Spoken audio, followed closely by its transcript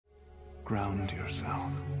ground yourself.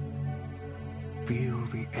 Feel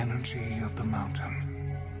the energy of the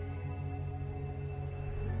mountain.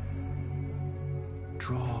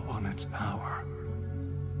 Draw on its power.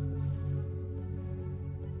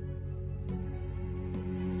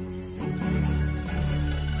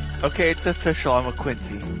 Okay, it's official. I'm a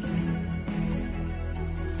Quincy.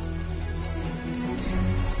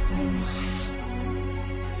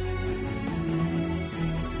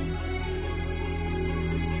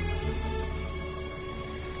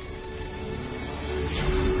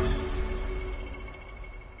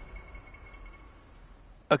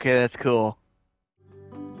 Okay, that's cool.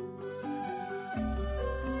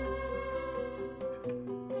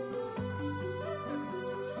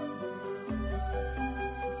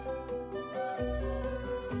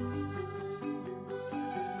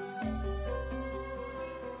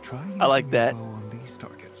 I like that. On these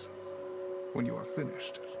targets. When you are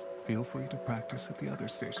finished, feel free to practice at the other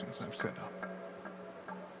stations I've set up.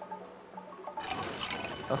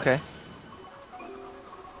 Okay.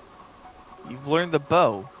 You've learned the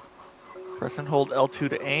bow. Press and hold L2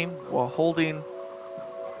 to aim, while holding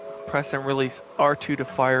press and release R2 to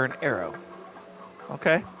fire an arrow.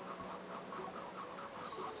 Okay.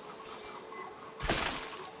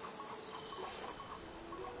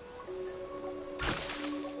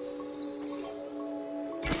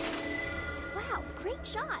 Wow, great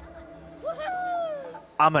shot. Woohoo!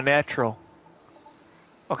 I'm a natural.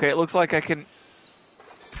 Okay, it looks like I can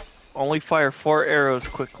only fire 4 arrows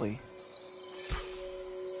quickly.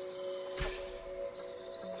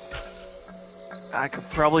 I could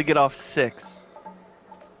probably get off 6.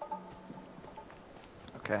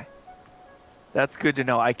 Okay. That's good to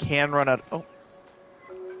know. I can run out. Oh.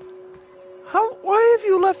 Why have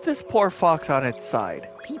you left this poor fox on its side?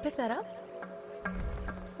 Can you pick that up?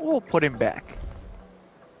 We'll put him back.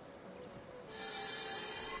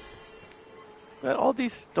 Got all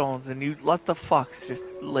these stones and you let the fox just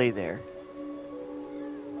lay there.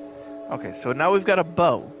 Okay, so now we've got a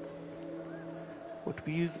bow. What do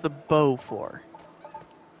we use the bow for?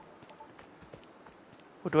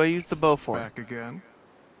 What do I use the bow for? Back again?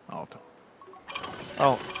 I'll talk.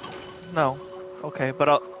 Oh, no. Okay, but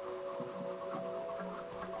I'll...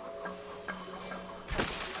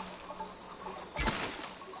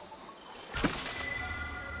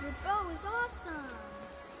 Your bow is awesome.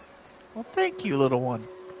 Well, thank you, little one.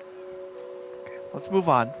 Okay, let's move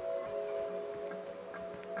on.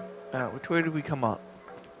 Which way did we come up?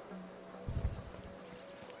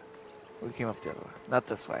 We came up the other way. Not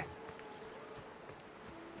this way.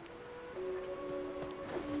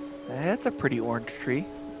 That's a pretty orange tree.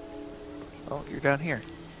 Oh, you're down here.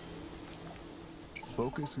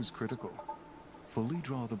 Focus is critical. Fully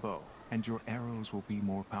draw the bow, and your arrows will be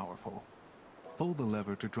more powerful. Pull the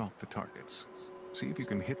lever to drop the targets. See if you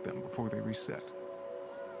can hit them before they reset.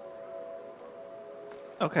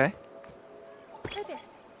 Okay. Right there.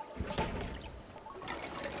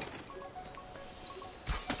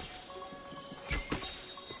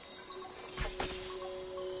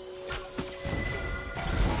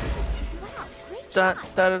 Wow, great Da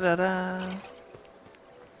shot. da da da da.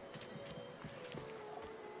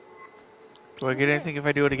 Do I get anything if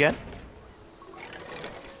I do it again?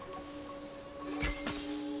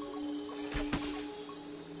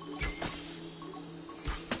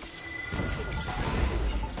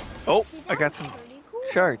 Oh, See, I that got was some pretty cool.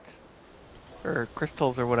 shards. Or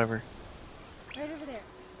crystals or whatever. Right over there.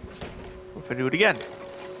 What if I do it again?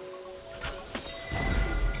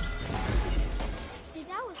 See,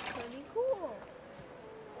 that was pretty cool.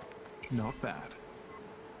 Not bad.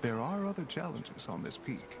 There are other challenges on this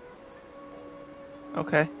peak.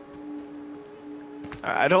 Okay.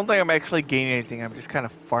 I don't think I'm actually gaining anything. I'm just kind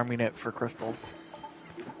of farming it for crystals.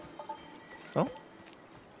 Oh?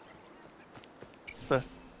 What's this?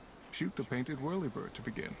 Shoot the painted whirlybird to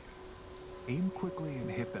begin. Aim quickly and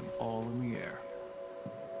hit them all in the air.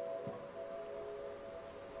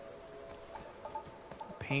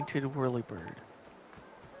 Painted whirlybird.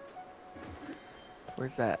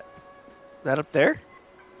 Where's that? That up there?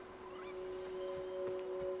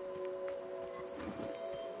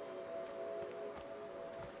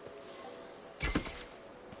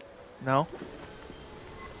 No?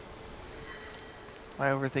 Am I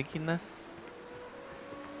overthinking this?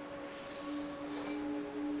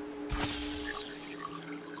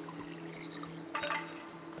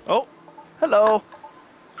 Oh! Hello!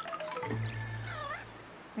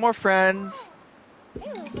 More friends!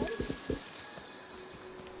 Hello, buddy.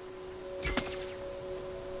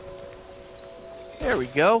 There we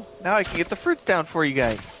go. Now I can get the fruits down for you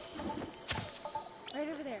guys. Right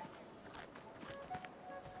over there.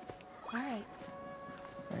 All right.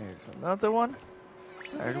 There's another one.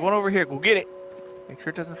 There's one over here. Go get it. Make sure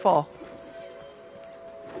it doesn't fall.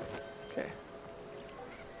 Okay.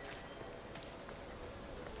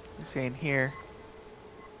 I'm saying here.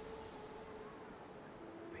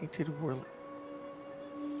 Painted world.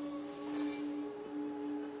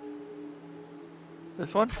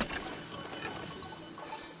 This one?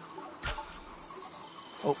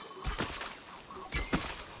 Oh.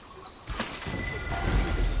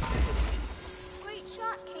 Great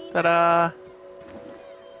shot, Kane. Ta-da!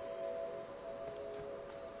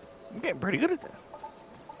 I'm getting pretty good at this.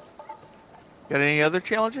 Got any other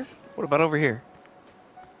challenges? What about over here?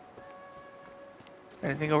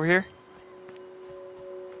 Anything over here?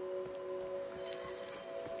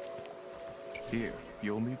 Here,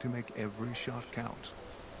 you'll need to make every shot count.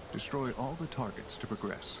 Destroy all the targets to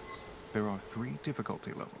progress. There are 3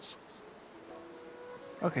 difficulty levels.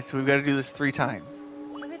 Okay, so we've got to do this 3 times.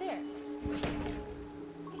 Over there.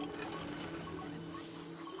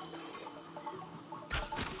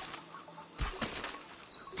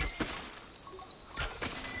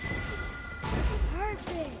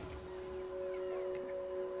 Perfect.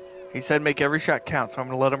 He said make every shot count, so I'm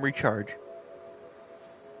going to let him recharge.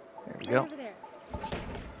 There we Right go. over there.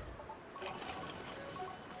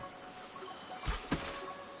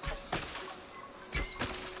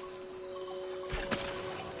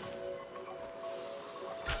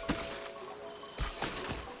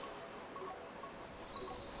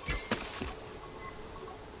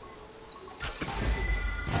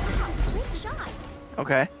 Wow, great shot.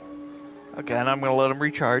 Okay. Okay, and I'm going to let him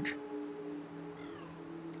recharge.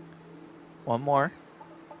 One more.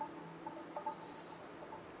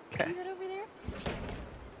 Okay. See that over there?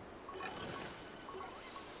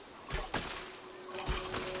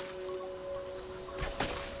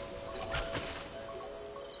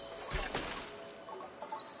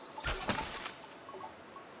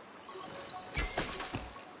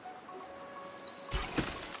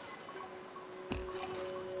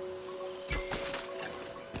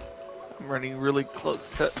 I'm running really close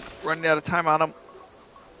to running out of time on him.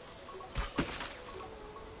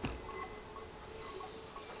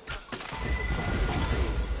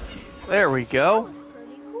 There we That go. was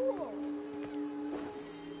pretty cool.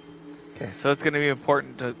 Okay, so it's going to be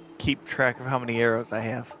important to keep track of how many arrows I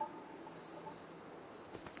have.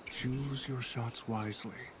 Choose your shots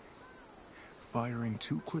wisely. Firing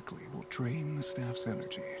too quickly will drain the staff's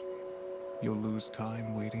energy. You'll lose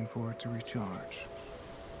time waiting for it to recharge.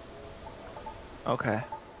 Okay.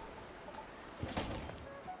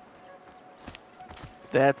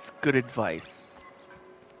 That's good advice.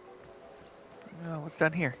 Oh, what's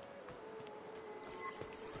down here?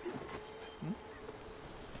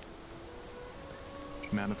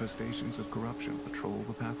 Manifestations of corruption patrol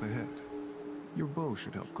the path ahead. Your bow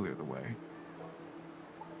should help clear the way.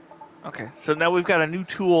 Okay, so now we've got a new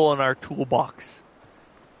tool in our toolbox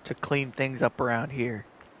to clean things up around here.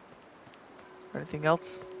 Anything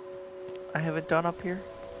else I haven't done up here?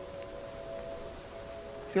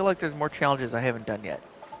 I feel like there's more challenges I haven't done yet.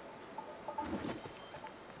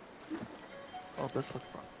 Oh, this looks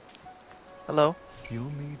wrong. Hello?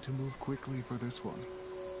 You'll need to move quickly for this one.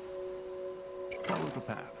 Follow the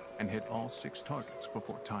path and hit all 6 targets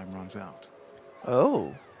before time runs out.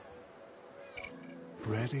 Oh.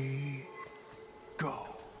 Ready, go.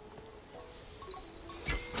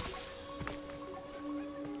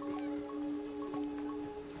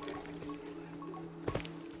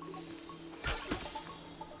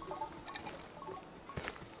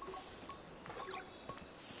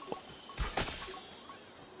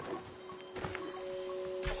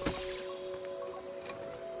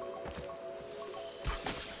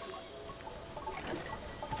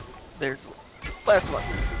 There's the last one.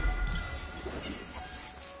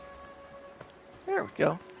 There we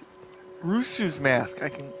go. Rusu's mask.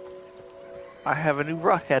 I have a new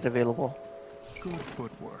rot head available. Good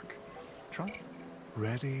footwork. Try.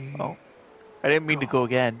 Ready. Oh. I didn't mean to go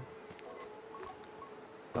again.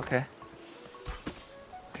 Okay.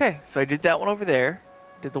 Okay, so I did that one over there.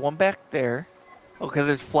 Did the one back there. Okay,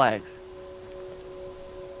 there's flags.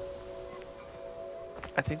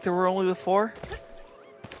 I think there were only the 4.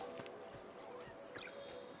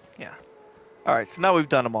 Yeah. Alright, so now we've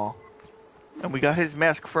done them all. And we got his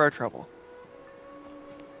mask for our trouble.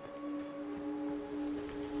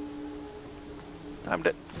 Time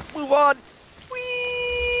to move on.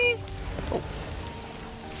 Whee! Oh.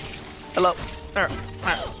 Hello. Oh.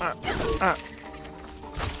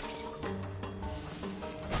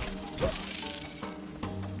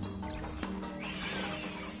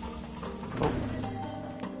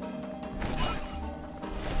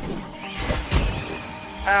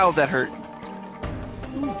 Ow, that hurt.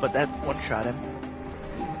 Ooh, but that one shot him.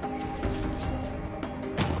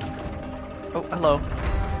 Oh, hello.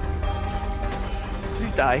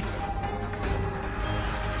 Please die.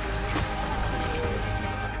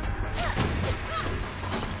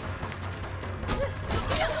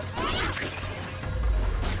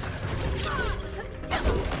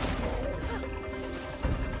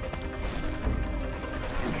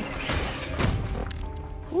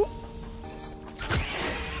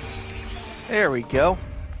 There we go.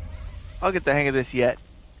 I'll get the hang of this yet.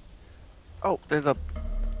 Oh, there's a...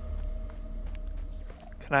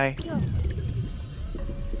 Can I...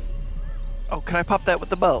 Oh, can I pop that with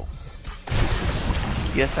the bow?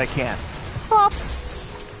 Yes, I can. Pop!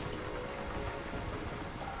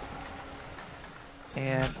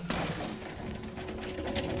 And...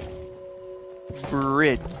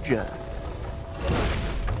 Bridge.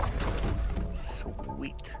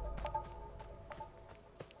 Sweet.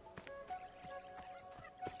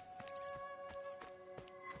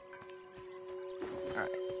 Alright.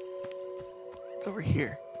 It's over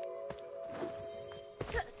here.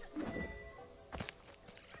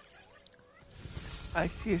 I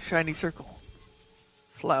see a shiny circle.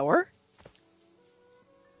 Flower?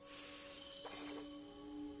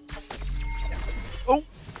 Oh!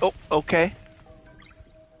 Oh, okay.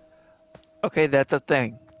 Okay, that's a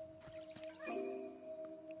thing.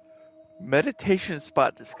 Meditation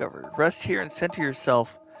spot discovered. Rest here and center yourself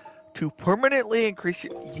to permanently increase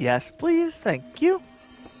your... Yes, please. Thank you.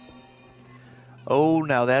 Oh,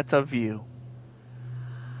 now that's a view.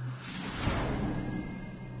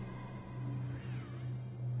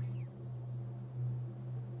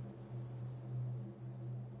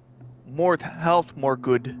 More health, more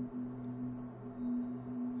good.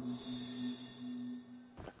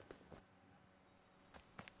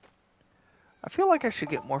 I feel like I should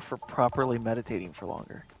get more for properly meditating for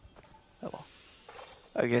longer. Oh well.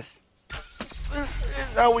 I guess this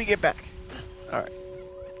is how we get back. Alright.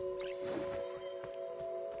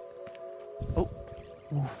 Oh.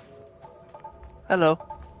 Oof. Hello.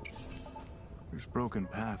 This broken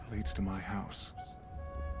path leads to my house.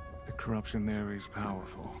 The corruption there is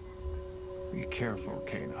powerful. Be careful,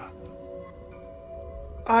 Kana.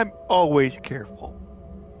 I'm always careful.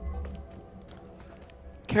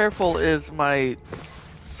 Careful is my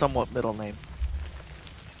somewhat middle name.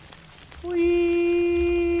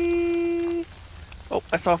 Whee! Oh,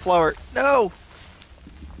 I saw a flower. No!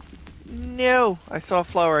 No! I saw a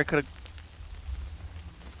flower I could have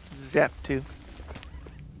zapped to.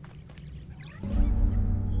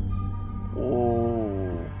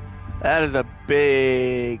 Oh, that is a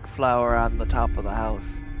big flower on the top of the house.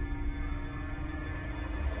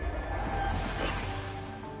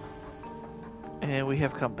 And we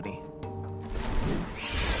have company.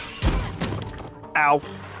 Ow.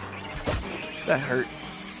 That hurt.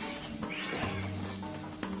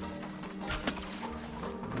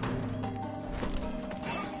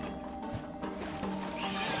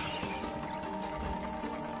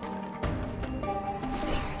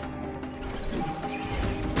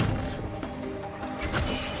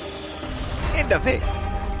 In the face.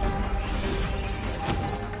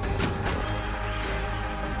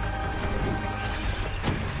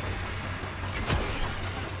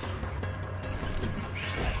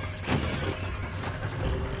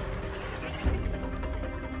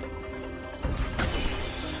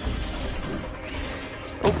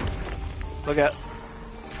 Look out.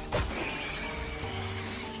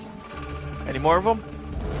 Any more of them?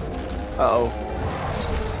 Uh-oh.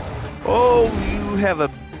 Oh, you have a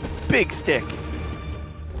big stick.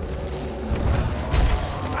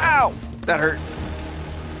 Ow! That hurt.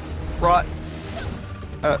 Rot.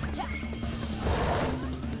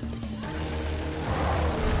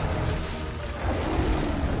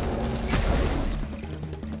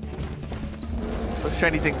 Those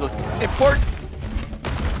shiny things look important.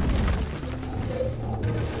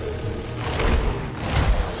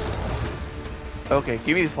 Okay,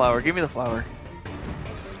 give me the flower, give me the flower.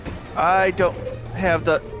 I don't have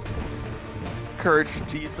the courage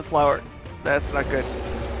to use the flower. That's not good.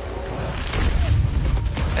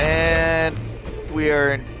 And we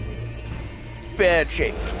are in bad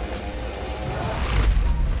shape.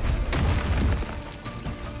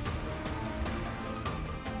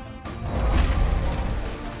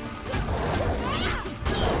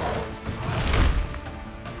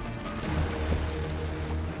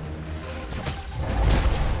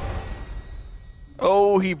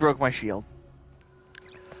 Oh, he broke my shield.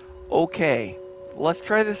 Okay, let's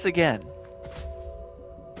try this again.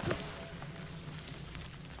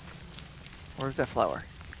 Where's that flower?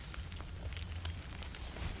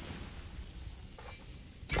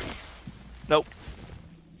 Nope.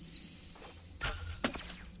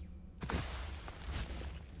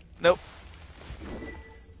 Nope.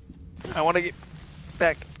 I want to get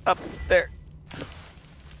back up there.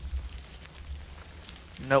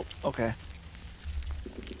 Nope. Okay.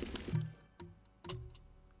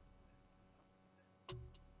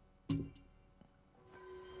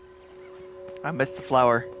 I missed the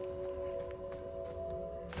flower.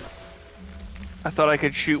 I thought I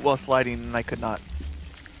could shoot while sliding, and I could not.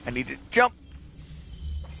 I need to jump.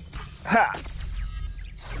 Ha!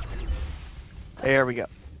 There we go.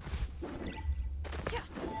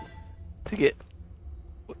 To get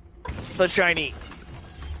the shiny.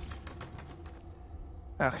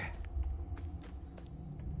 Okay.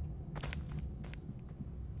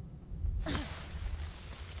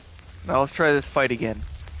 Now let's try this fight again.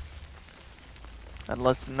 And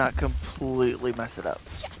let's not completely mess it up.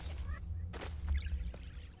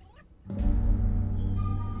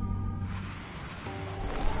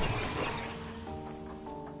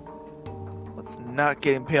 Let's not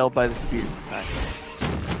get impaled by the spears this time.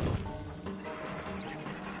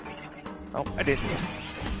 Oh, I didn't.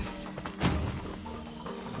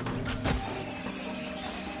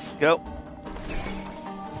 Go.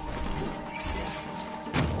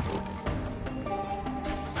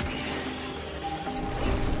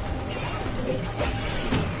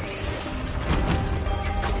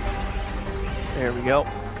 There we go.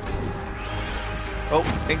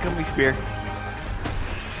 Oh, incoming spear.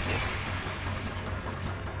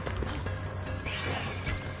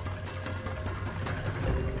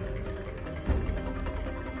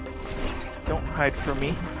 Don't hide from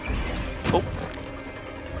me. Oh.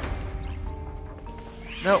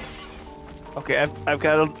 No. Okay, I've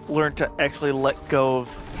got to learn to actually let go of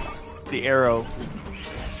the arrow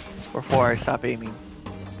before I stop aiming.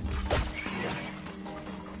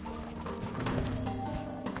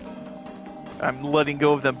 I'm letting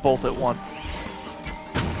go of them both at once.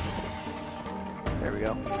 There we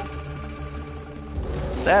go.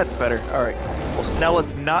 That's better. Alright. Well, now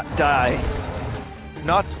let's not die.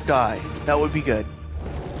 Not die. That would be good.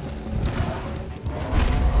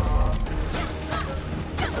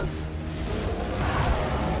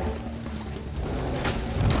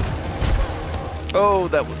 Oh,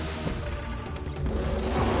 that was...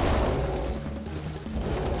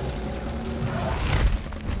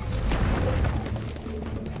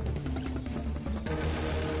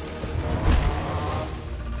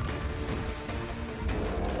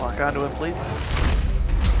 Lock onto him, please.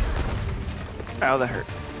 Ow, that hurt.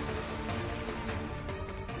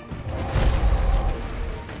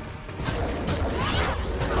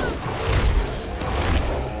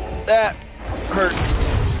 That hurt.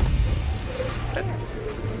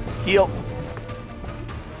 Heal.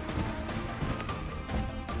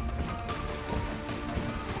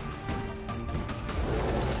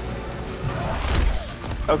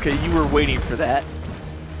 Okay, you were waiting for that.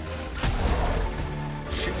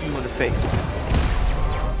 Shoot you in the face.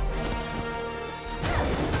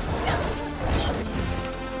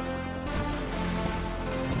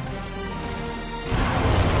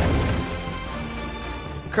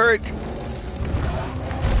 Courage.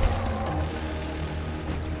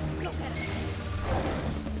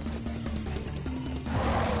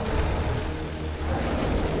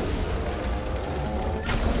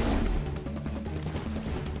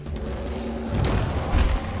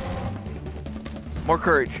 More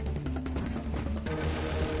courage.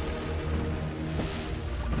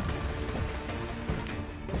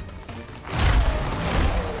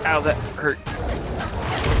 Ow, that hurt.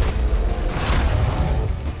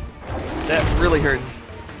 That really hurts.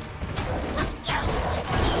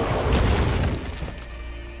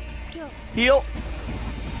 Heal.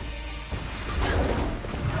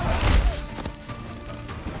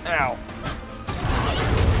 Ow.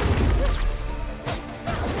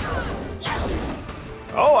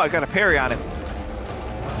 Oh, I got a parry on him.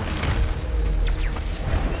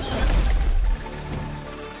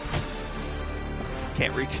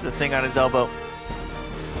 Can't reach the thing on his elbow.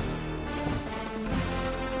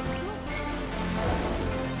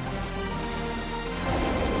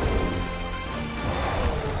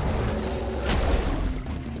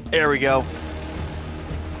 There we go.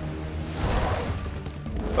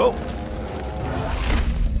 Oh.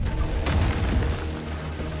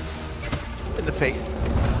 In the face.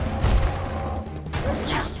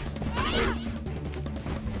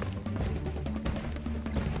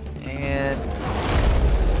 And...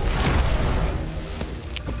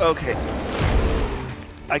 okay.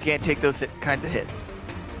 I can't take those kinds of hits.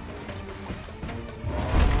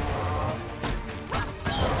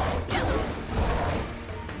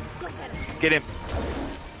 Get him.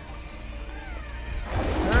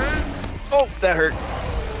 Oh, that hurt.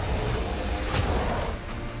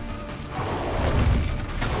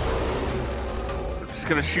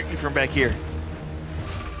 gonna shoot you from back here.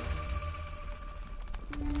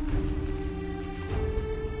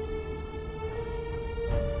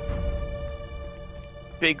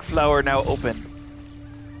 Big flower now open.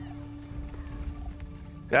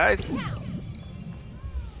 Guys,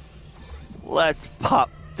 let's pop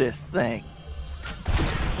this thing.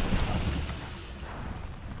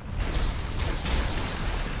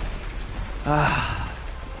 Ah,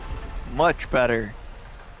 much better.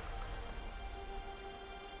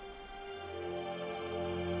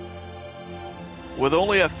 With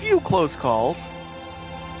only a few close calls.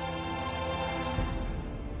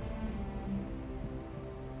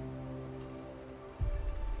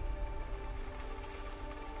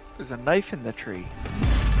 There's a knife in the tree.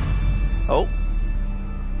 Oh.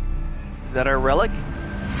 Is that our relic?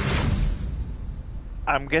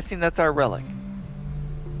 I'm guessing that's our relic.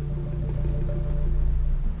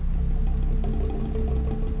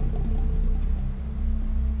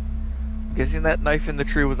 Guessing that knife in the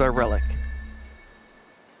tree was our relic.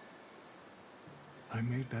 I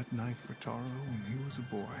made that knife for Taro when he was a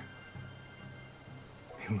boy.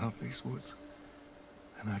 He loved these woods,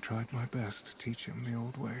 and I tried my best to teach him the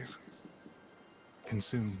old ways.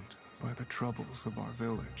 Consumed by the troubles of our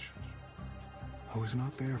village, I was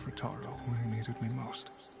not there for Taro when he needed me most.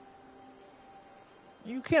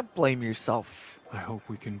 You can't blame yourself. I hope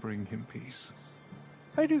we can bring him peace.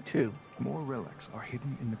 I do too. More relics are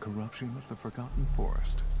hidden in the corruption of the Forgotten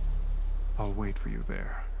Forest. I'll wait for you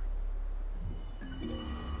there.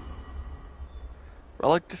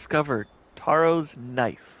 Relic discovered. Taro's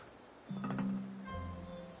knife.